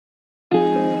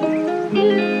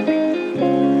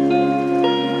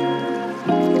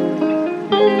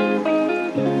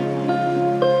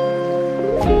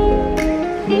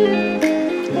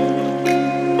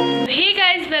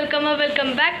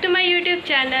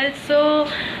well. So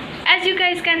as you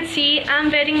guys can see,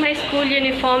 I'm wearing my school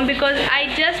uniform because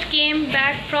I just came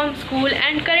back from school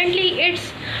and currently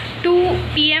it's 2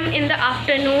 p.m. in the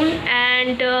afternoon,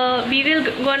 and we will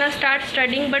gonna start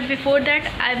studying, but before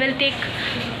that I will take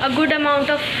a good amount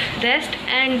of rest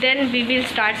and then we will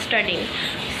start studying.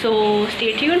 So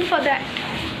stay tuned for that.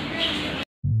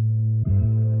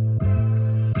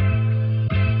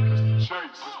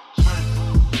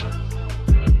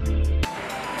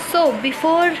 So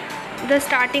before the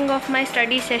starting of my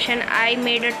study session, I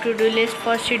made a to-do list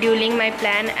for scheduling my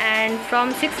plan, and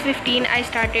from 6:15 I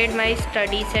started my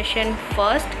study session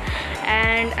first,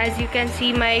 and as you can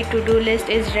see my to-do list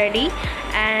is ready.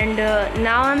 And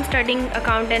now I'm studying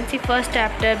accountancy first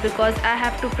chapter because I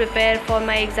have to prepare for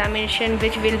my examination,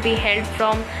 which will be held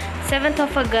from 7th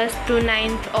of August to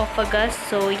 9th of August.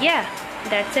 So yeah,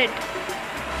 that's it.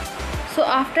 So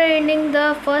after ending the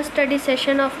first study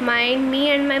session of mine, me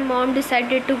and my mom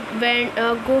decided to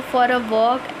go for a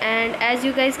walk, and as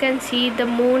you guys can see, the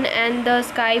moon and the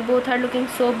sky both are looking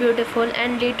so beautiful.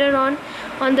 And later on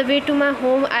the way to my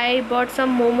home, I bought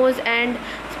some momos and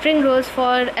spring rolls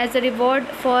as a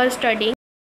reward for studying.